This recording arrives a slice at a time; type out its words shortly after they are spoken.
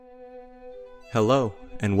Hello,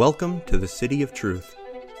 and welcome to the City of Truth.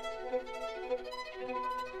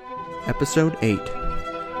 Episode 8,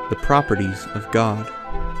 The Properties of God.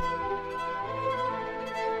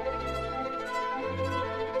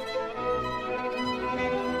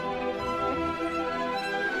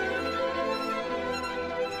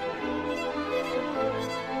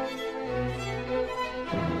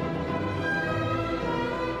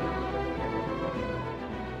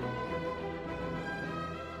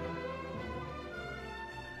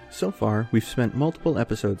 So far, we've spent multiple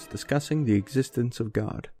episodes discussing the existence of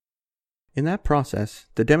God. In that process,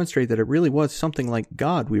 to demonstrate that it really was something like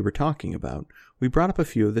God we were talking about, we brought up a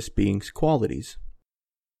few of this being's qualities.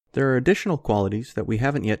 There are additional qualities that we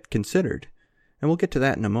haven't yet considered, and we'll get to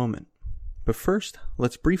that in a moment. But first,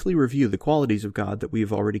 let's briefly review the qualities of God that we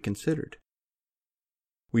have already considered.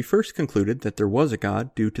 We first concluded that there was a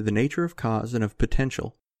God due to the nature of cause and of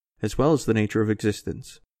potential, as well as the nature of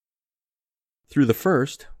existence. Through the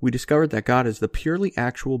first, we discovered that God is the purely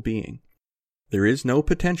actual being. There is no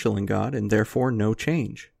potential in God and therefore no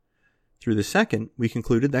change. Through the second, we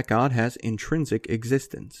concluded that God has intrinsic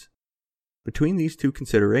existence. Between these two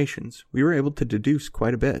considerations, we were able to deduce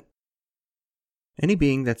quite a bit. Any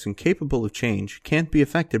being that's incapable of change can't be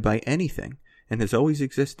affected by anything and has always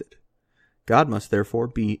existed. God must therefore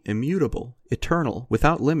be immutable, eternal,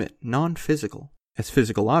 without limit, non-physical, as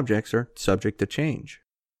physical objects are subject to change.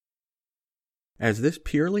 As this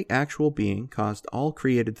purely actual being caused all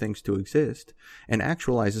created things to exist, and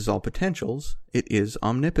actualizes all potentials, it is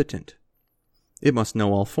omnipotent. It must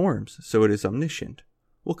know all forms, so it is omniscient.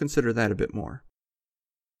 We'll consider that a bit more.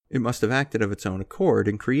 It must have acted of its own accord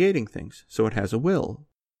in creating things, so it has a will.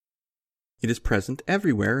 It is present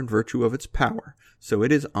everywhere in virtue of its power, so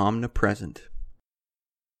it is omnipresent.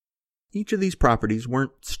 Each of these properties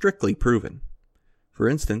weren't strictly proven. For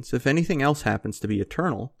instance, if anything else happens to be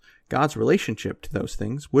eternal, God's relationship to those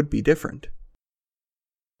things would be different.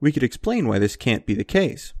 We could explain why this can't be the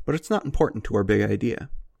case, but it's not important to our big idea.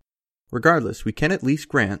 Regardless, we can at least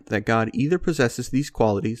grant that God either possesses these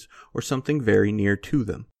qualities or something very near to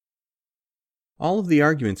them. All of the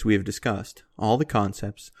arguments we have discussed, all the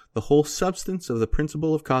concepts, the whole substance of the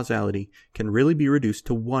principle of causality can really be reduced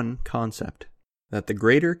to one concept, that the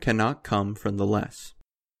greater cannot come from the less.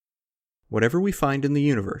 Whatever we find in the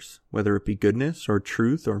universe, whether it be goodness or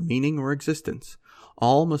truth or meaning or existence,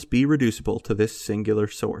 all must be reducible to this singular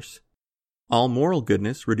source. All moral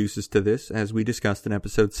goodness reduces to this, as we discussed in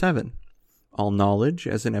episode 7. All knowledge,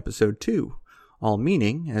 as in episode 2. All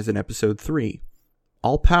meaning, as in episode 3.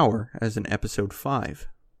 All power, as in episode 5.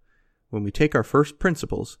 When we take our first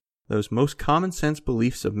principles, those most common sense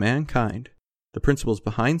beliefs of mankind, the principles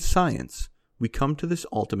behind science, we come to this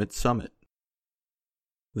ultimate summit.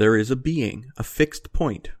 There is a being, a fixed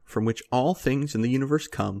point, from which all things in the universe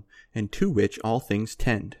come, and to which all things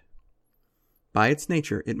tend. By its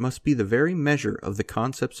nature, it must be the very measure of the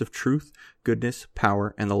concepts of truth, goodness,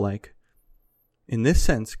 power, and the like. In this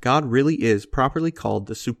sense, God really is properly called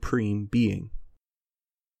the Supreme Being.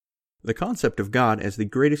 The concept of God as the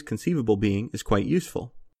greatest conceivable being is quite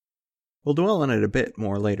useful. We'll dwell on it a bit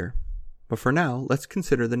more later. But for now, let's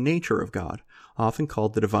consider the nature of God, often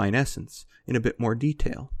called the divine essence, in a bit more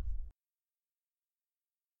detail.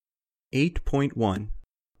 8.1.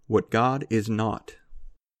 What God is not.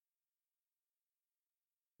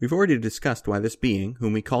 We've already discussed why this being,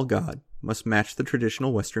 whom we call God, must match the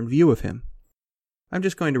traditional Western view of him. I'm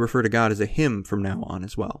just going to refer to God as a him from now on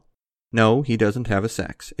as well. No, he doesn't have a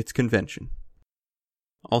sex. It's convention.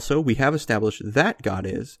 Also, we have established that God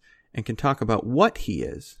is, and can talk about what he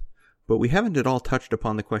is, but we haven't at all touched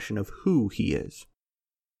upon the question of who he is.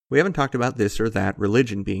 We haven't talked about this or that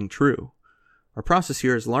religion being true. Our process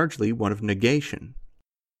here is largely one of negation.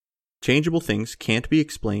 Changeable things can't be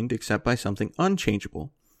explained except by something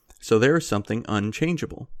unchangeable, so there is something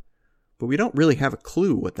unchangeable. But we don't really have a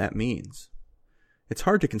clue what that means. It's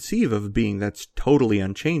hard to conceive of a being that's totally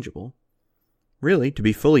unchangeable. Really, to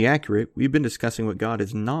be fully accurate, we've been discussing what God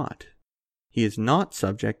is not. He is not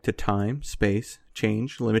subject to time, space,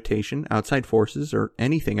 change, limitation, outside forces, or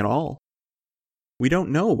anything at all. We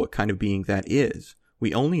don't know what kind of being that is.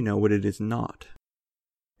 We only know what it is not.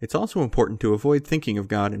 It's also important to avoid thinking of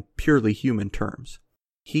God in purely human terms.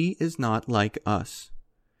 He is not like us.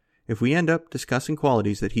 If we end up discussing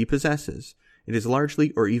qualities that he possesses, it is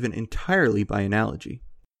largely or even entirely by analogy.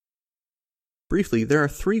 Briefly, there are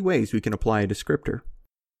 3 ways we can apply a descriptor.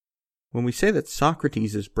 When we say that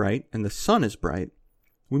Socrates is bright and the sun is bright,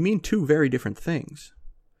 we mean 2 very different things.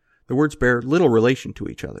 The words bear little relation to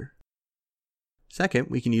each other. Second,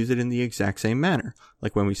 we can use it in the exact same manner,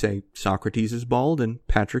 like when we say Socrates is bald and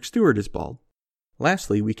Patrick Stewart is bald.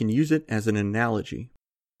 Lastly, we can use it as an analogy.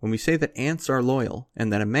 When we say that ants are loyal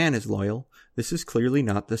and that a man is loyal, this is clearly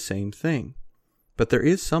not the same thing. But there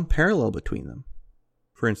is some parallel between them.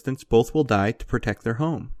 For instance, both will die to protect their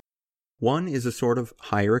home. One is a sort of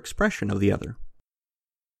higher expression of the other.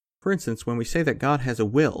 For instance, when we say that God has a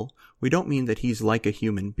will, we don't mean that he's like a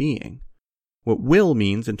human being. What will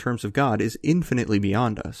means in terms of God is infinitely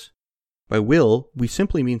beyond us. By will, we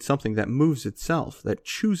simply mean something that moves itself, that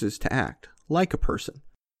chooses to act, like a person,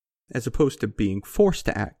 as opposed to being forced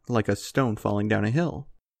to act, like a stone falling down a hill.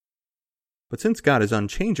 But since God is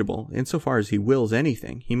unchangeable, insofar as he wills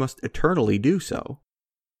anything, he must eternally do so.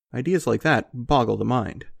 Ideas like that boggle the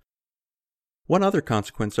mind. One other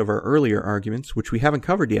consequence of our earlier arguments, which we haven't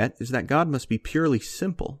covered yet, is that God must be purely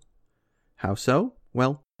simple. How so?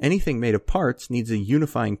 Well, anything made of parts needs a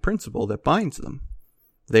unifying principle that binds them.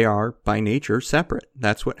 They are, by nature, separate.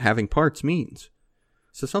 That's what having parts means.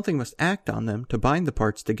 So something must act on them to bind the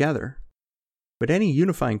parts together. But any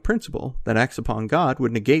unifying principle that acts upon God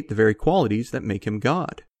would negate the very qualities that make him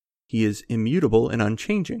God. He is immutable and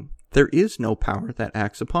unchanging. There is no power that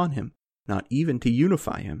acts upon him, not even to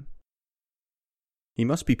unify him. He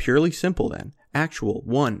must be purely simple then, actual,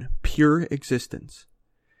 one, pure existence.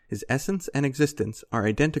 His essence and existence are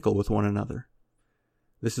identical with one another.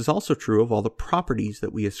 This is also true of all the properties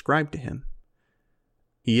that we ascribe to him.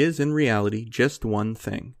 He is in reality just one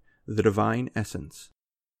thing, the divine essence.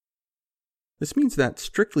 This means that,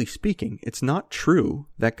 strictly speaking, it's not true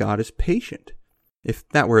that God is patient, if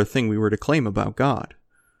that were a thing we were to claim about God.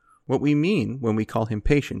 What we mean when we call him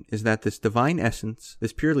patient is that this divine essence,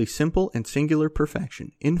 this purely simple and singular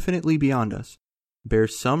perfection, infinitely beyond us,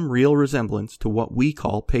 bears some real resemblance to what we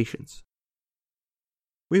call patience.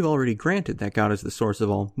 We've already granted that God is the source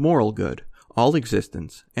of all moral good, all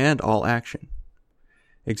existence, and all action.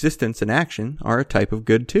 Existence and action are a type of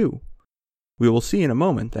good too. We will see in a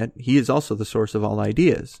moment that he is also the source of all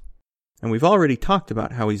ideas. And we've already talked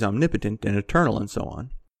about how he's omnipotent and eternal and so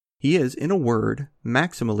on. He is, in a word,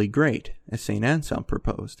 maximally great, as St. Anselm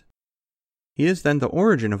proposed. He is then the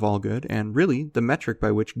origin of all good, and really the metric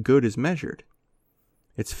by which good is measured.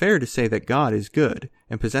 It's fair to say that God is good,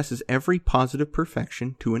 and possesses every positive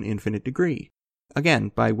perfection to an infinite degree,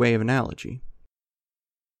 again, by way of analogy.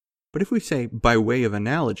 But if we say, by way of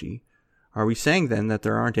analogy, are we saying then that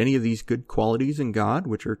there aren't any of these good qualities in God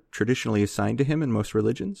which are traditionally assigned to him in most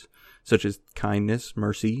religions, such as kindness,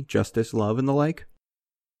 mercy, justice, love, and the like?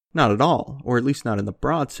 Not at all, or at least not in the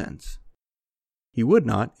broad sense. He would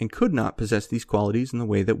not and could not possess these qualities in the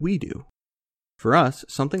way that we do. For us,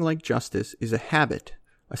 something like justice is a habit,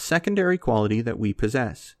 a secondary quality that we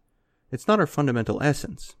possess. It's not our fundamental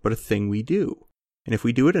essence, but a thing we do. And if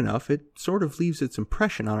we do it enough, it sort of leaves its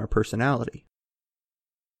impression on our personality.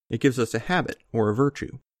 It gives us a habit or a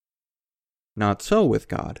virtue. Not so with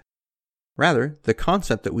God. Rather, the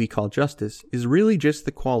concept that we call justice is really just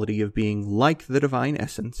the quality of being like the divine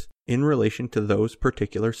essence in relation to those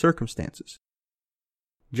particular circumstances.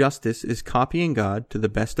 Justice is copying God to the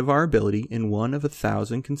best of our ability in one of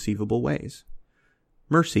 1,000 conceivable ways.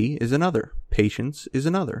 Mercy is another. Patience is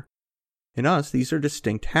another. In us, these are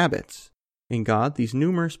distinct habits. In God, these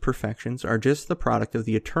numerous perfections are just the product of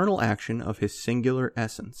the eternal action of his singular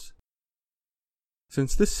essence.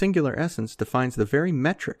 Since this singular essence defines the very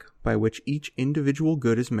metric by which each individual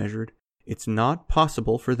good is measured, it's not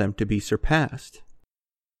possible for them to be surpassed.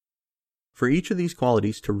 For each of these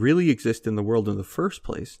qualities to really exist in the world in the first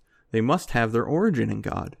place, they must have their origin in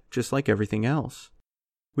God, just like everything else.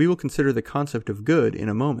 We will consider the concept of good in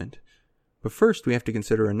a moment, but first we have to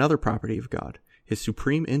consider another property of God, his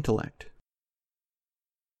supreme intellect.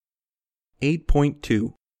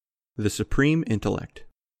 8.2. The Supreme Intellect.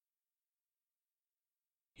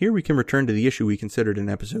 Here we can return to the issue we considered in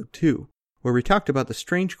episode 2, where we talked about the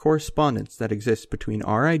strange correspondence that exists between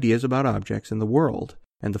our ideas about objects in the world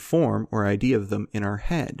and the form or idea of them in our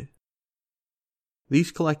head.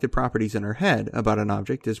 These collected properties in our head about an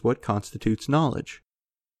object is what constitutes knowledge.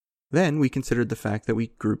 Then we considered the fact that we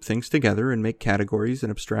group things together and make categories and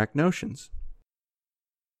abstract notions.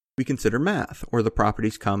 We consider math, or the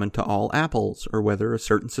properties common to all apples, or whether a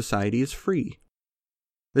certain society is free.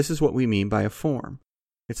 This is what we mean by a form.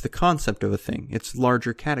 It's the concept of a thing, its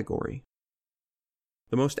larger category.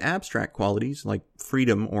 The most abstract qualities, like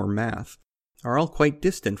freedom or math, are all quite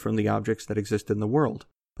distant from the objects that exist in the world,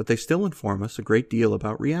 but they still inform us a great deal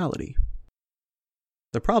about reality.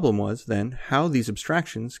 The problem was, then, how these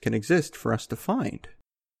abstractions can exist for us to find.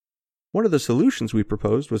 One of the solutions we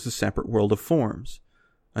proposed was a separate world of forms.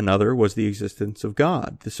 Another was the existence of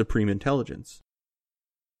God, the supreme intelligence.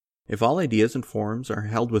 If all ideas and forms are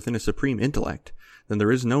held within a supreme intellect, then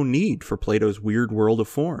there is no need for Plato's weird world of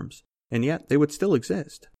forms, and yet they would still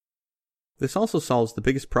exist. This also solves the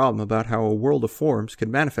biggest problem about how a world of forms could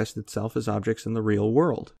manifest itself as objects in the real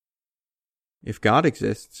world. If God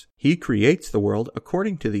exists, He creates the world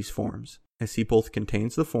according to these forms, as He both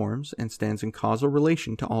contains the forms and stands in causal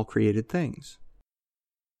relation to all created things.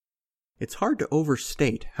 It's hard to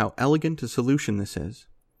overstate how elegant a solution this is.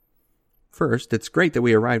 First, it's great that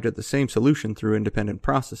we arrived at the same solution through independent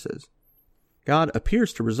processes. God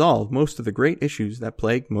appears to resolve most of the great issues that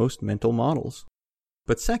plague most mental models.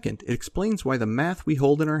 But second, it explains why the math we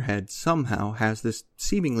hold in our heads somehow has this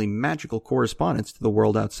seemingly magical correspondence to the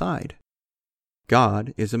world outside.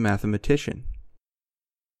 God is a mathematician.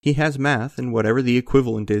 He has math in whatever the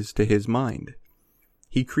equivalent is to His mind.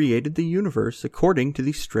 He created the universe according to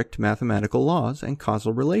these strict mathematical laws and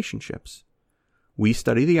causal relationships. We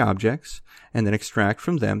study the objects and then extract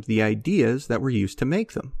from them the ideas that were used to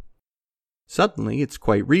make them. Suddenly, it's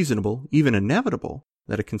quite reasonable, even inevitable,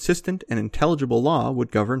 that a consistent and intelligible law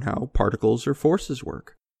would govern how particles or forces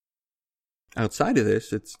work. Outside of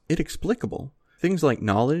this, it's inexplicable. Things like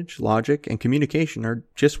knowledge, logic, and communication are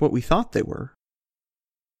just what we thought they were.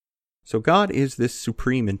 So God is this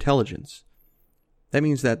supreme intelligence. That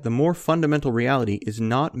means that the more fundamental reality is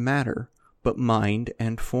not matter, but mind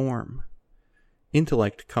and form.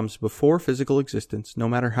 Intellect comes before physical existence, no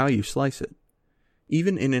matter how you slice it.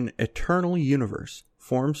 Even in an eternal universe,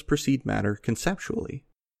 forms precede matter conceptually.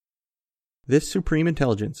 This supreme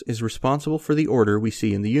intelligence is responsible for the order we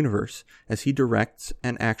see in the universe, as He directs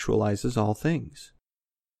and actualizes all things.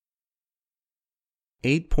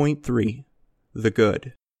 8.3. The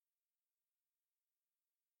Good.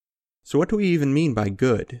 So what do we even mean by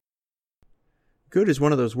good? Good is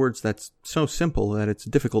one of those words that's so simple that it's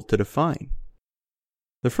difficult to define.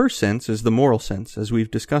 The first sense is the moral sense, as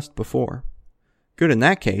we've discussed before. Good in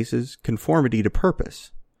that case is conformity to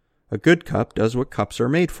purpose. A good cup does what cups are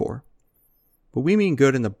made for. But we mean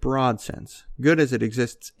good in the broad sense, good as it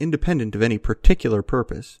exists independent of any particular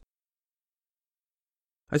purpose.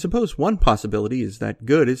 I suppose one possibility is that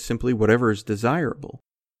good is simply whatever is desirable.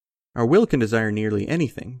 Our will can desire nearly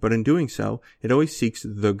anything, but in doing so, it always seeks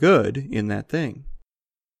the good in that thing.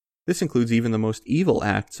 This includes even the most evil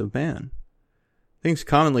acts of man. Things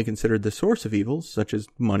commonly considered the source of evils, such as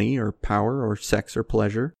money or power or sex or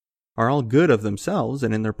pleasure, are all good of themselves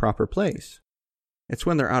and in their proper place. It's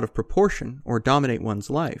when they're out of proportion or dominate one's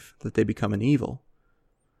life that they become an evil.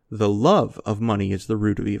 The love of money is the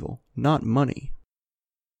root of evil, not money.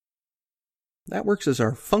 That works as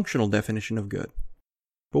our functional definition of good.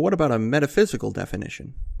 But what about a metaphysical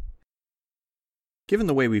definition? Given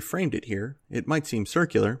the way we framed it here, it might seem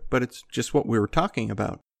circular, but it's just what we were talking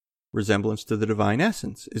about. Resemblance to the divine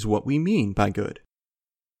essence is what we mean by good.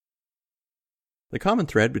 The common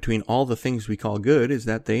thread between all the things we call good is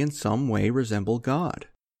that they in some way resemble God.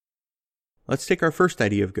 Let's take our first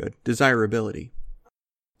idea of good, desirability.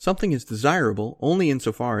 Something is desirable only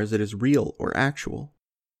insofar as it is real or actual.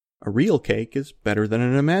 A real cake is better than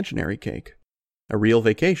an imaginary cake. A real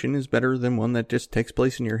vacation is better than one that just takes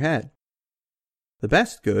place in your head. The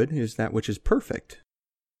best good is that which is perfect.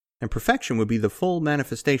 And perfection would be the full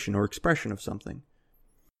manifestation or expression of something.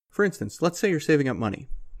 For instance, let's say you're saving up money.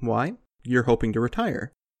 Why? You're hoping to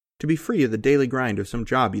retire, to be free of the daily grind of some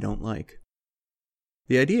job you don't like.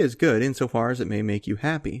 The idea is good insofar as it may make you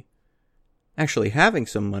happy. Actually, having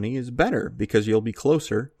some money is better because you'll be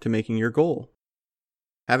closer to making your goal.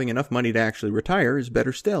 Having enough money to actually retire is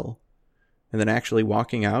better still. And then actually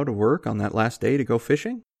walking out of work on that last day to go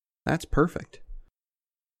fishing? That's perfect.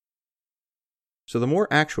 So the more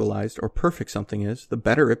actualized or perfect something is, the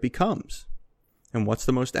better it becomes. And what's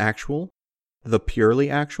the most actual? The purely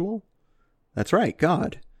actual? That's right,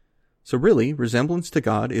 God. So really, resemblance to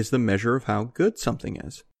God is the measure of how good something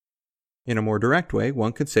is. In a more direct way,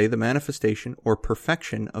 one could say the manifestation or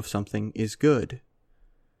perfection of something is good.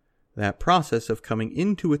 That process of coming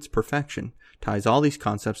into its perfection ties all these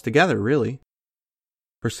concepts together, really.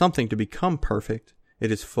 For something to become perfect,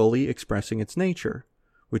 it is fully expressing its nature,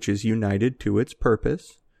 which is united to its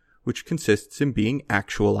purpose, which consists in being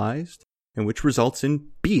actualized, and which results in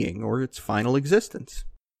being or its final existence.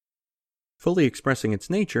 Fully expressing its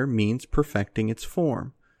nature means perfecting its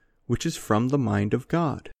form, which is from the mind of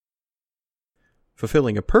God.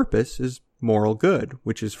 Fulfilling a purpose is moral good,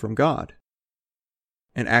 which is from God.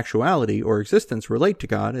 And actuality or existence relate to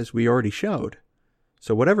God, as we already showed.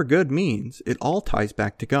 So whatever good means, it all ties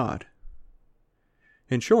back to God.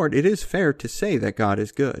 In short, it is fair to say that God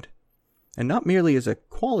is good, and not merely as a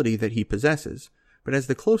quality that he possesses, but as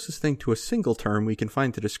the closest thing to a single term we can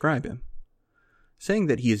find to describe him. saying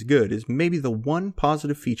that he is good is maybe the one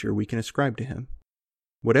positive feature we can ascribe to him.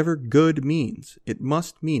 Whatever good means, it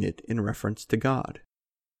must mean it in reference to God.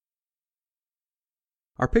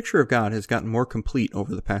 Our picture of God has gotten more complete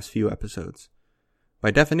over the past few episodes.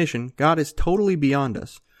 By definition, God is totally beyond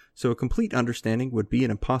us, so a complete understanding would be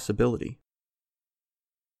an impossibility.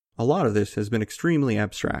 A lot of this has been extremely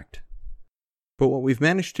abstract. But what we've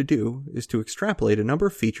managed to do is to extrapolate a number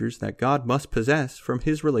of features that God must possess from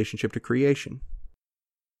his relationship to creation.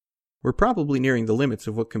 We're probably nearing the limits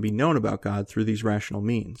of what can be known about God through these rational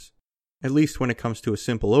means, at least when it comes to a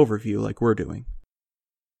simple overview like we're doing.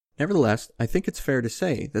 Nevertheless, I think it's fair to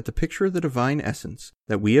say that the picture of the divine essence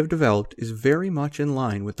that we have developed is very much in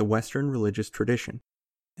line with the Western religious tradition,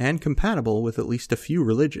 and compatible with at least a few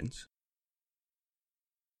religions.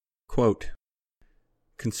 Quote,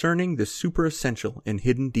 "Concerning the superessential and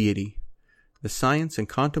hidden deity, the science and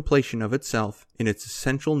contemplation of itself in its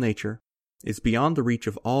essential nature is beyond the reach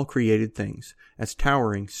of all created things, as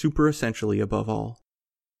towering superessentially above all.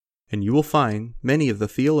 And you will find many of the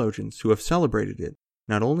theologians who have celebrated it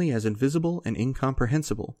not only as invisible and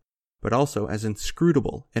incomprehensible, but also as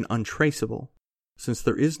inscrutable and untraceable, since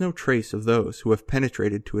there is no trace of those who have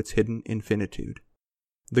penetrated to its hidden infinitude.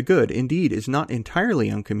 The good, indeed, is not entirely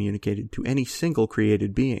uncommunicated to any single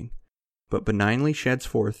created being, but benignly sheds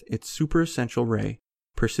forth its superessential ray,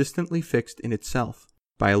 persistently fixed in itself,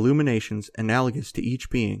 by illuminations analogous to each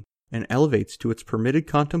being, and elevates to its permitted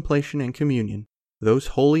contemplation and communion those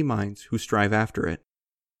holy minds who strive after it."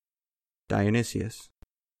 Dionysius.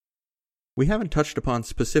 We haven't touched upon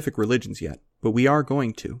specific religions yet, but we are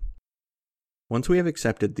going to. Once we have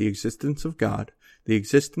accepted the existence of God, the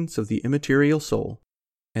existence of the immaterial soul,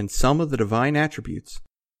 and some of the divine attributes,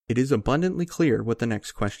 it is abundantly clear what the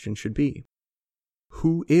next question should be.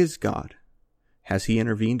 Who is God? Has he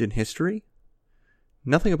intervened in history?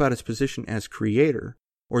 Nothing about his position as creator,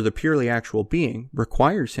 or the purely actual being,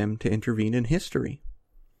 requires him to intervene in history.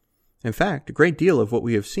 In fact, a great deal of what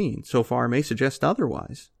we have seen so far may suggest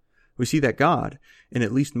otherwise. We see that God, in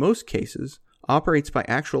at least most cases, operates by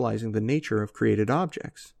actualizing the nature of created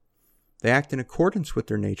objects. They act in accordance with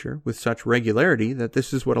their nature with such regularity that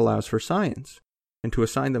this is what allows for science, and to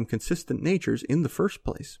assign them consistent natures in the first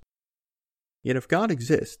place. Yet if God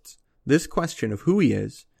exists, this question of who he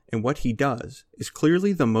is and what he does is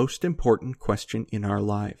clearly the most important question in our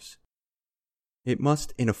lives. It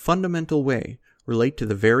must, in a fundamental way, relate to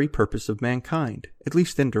the very purpose of mankind, at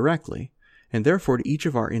least indirectly, and therefore to each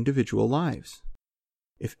of our individual lives.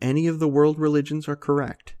 If any of the world religions are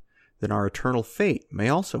correct, then our eternal fate may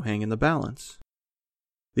also hang in the balance.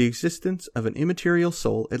 The existence of an immaterial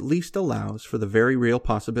soul at least allows for the very real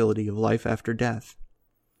possibility of life after death.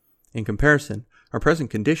 In comparison, our present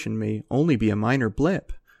condition may only be a minor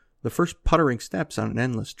blip, the first puttering steps on an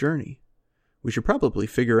endless journey. We should probably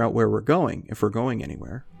figure out where we're going, if we're going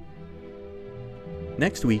anywhere.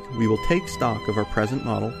 Next week, we will take stock of our present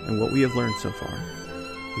model and what we have learned so far.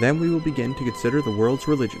 Then we will begin to consider the world's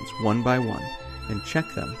religions one by one, and check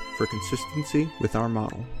them for consistency with our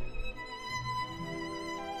model.